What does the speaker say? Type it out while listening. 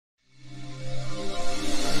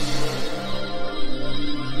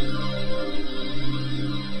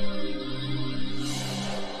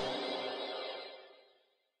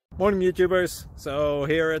Morning YouTubers. So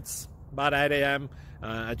here it's about 8 a.m.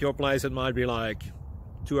 At your place it might be like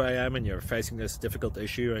 2 a.m. and you're facing this difficult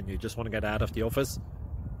issue and you just want to get out of the office.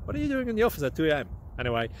 What are you doing in the office at 2 a.m.?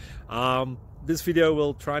 Anyway, this video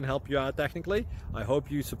will try and help you out technically. I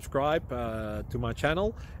hope you subscribe to my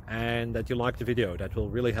channel and that you like the video. That will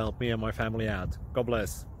really help me and my family out. God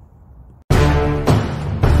bless.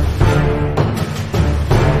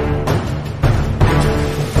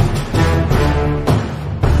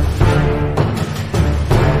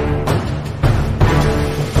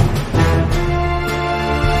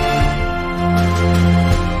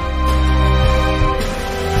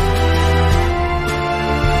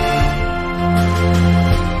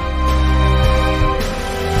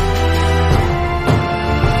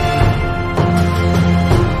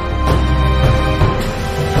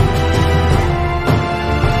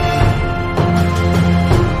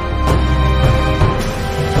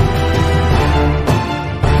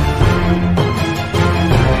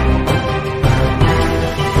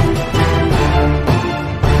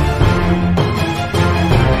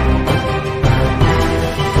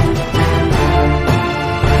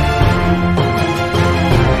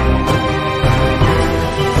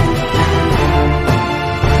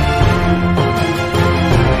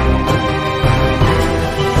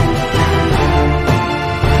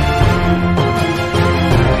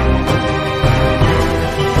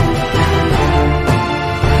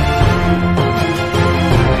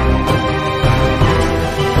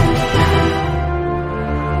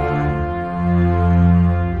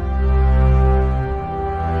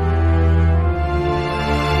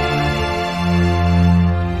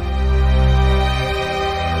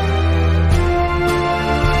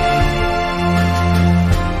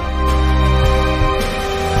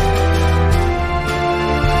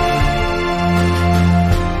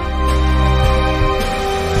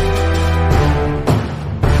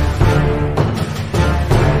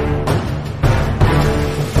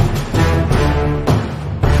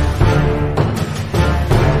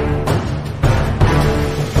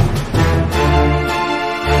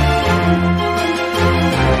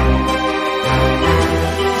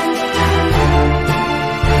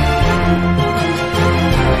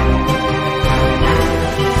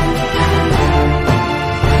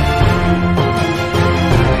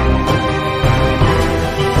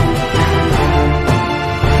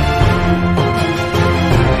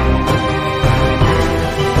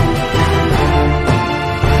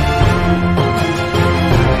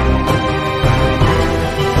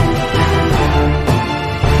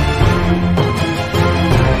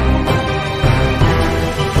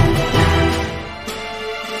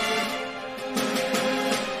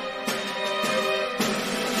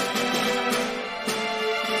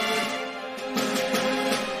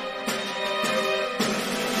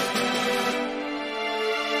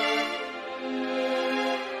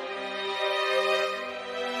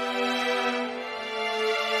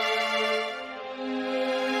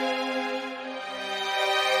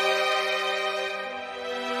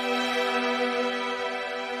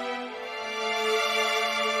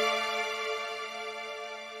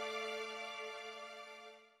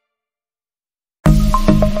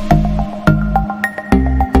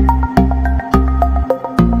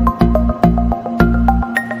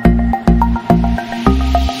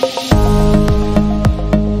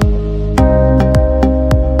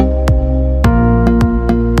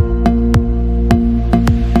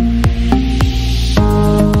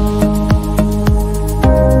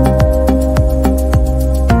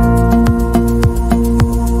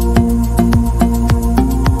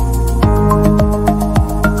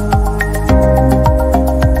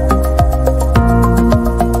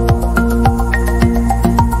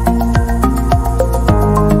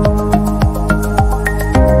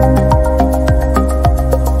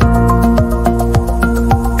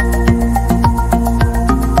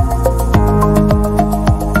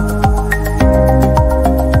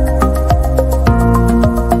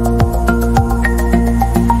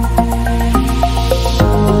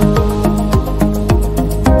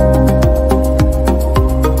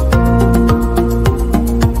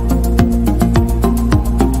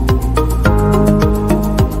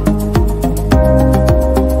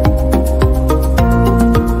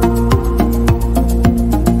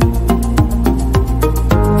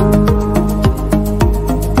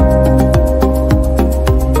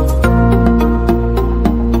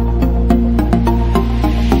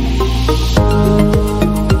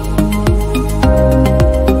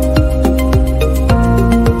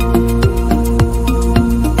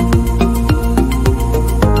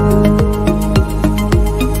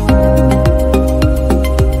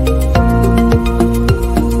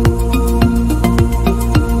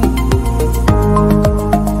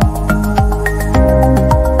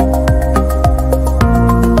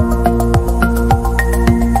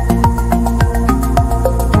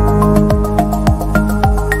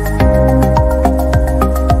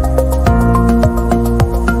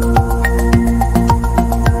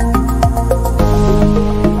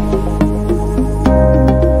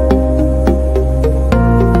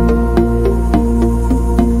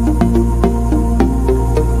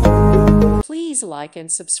 like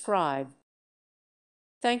and subscribe.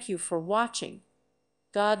 Thank you for watching.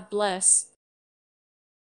 God bless.